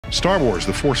Star Wars: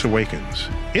 The Force Awakens.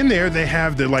 In there, they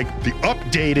have the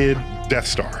updated Death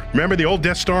Star. Remember the old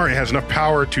Death Star? It has enough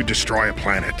power to destroy a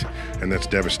planet, and that's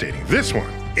devastating. This one,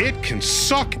 it can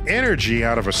suck energy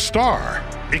out of a star.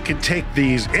 It can take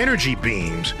these energy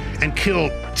beams and kill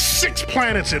 6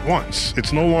 planets at once.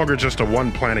 It's no longer just a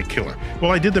one-planet killer.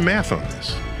 Well, I did the math on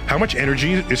this. How much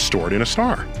energy is stored in a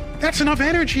star? That's enough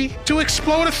energy to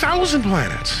explode 1,000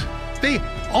 planets. They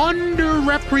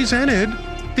underrepresented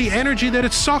the energy that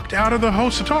it sucked out of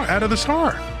the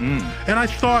star. And I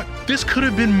thought this could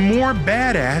have been more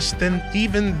badass than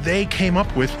even they came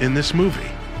up with in this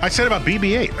movie. I said about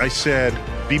BB-8, I said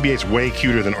BB-8's way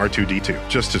cuter than R2-D2,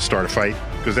 just to start a fight,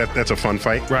 because that's a fun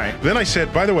fight. Right. Then I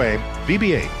said, by the way,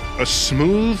 BB-8, a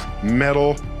smooth,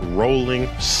 metal, rolling,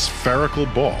 spherical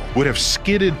ball, would have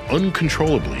skidded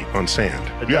uncontrollably on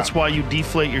sand. That's why you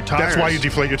deflate your tires. That's why you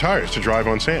deflate your tires, to drive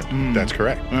on sand. That's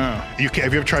correct. Have you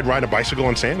ever tried riding a bicycle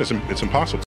on sand? It's impossible.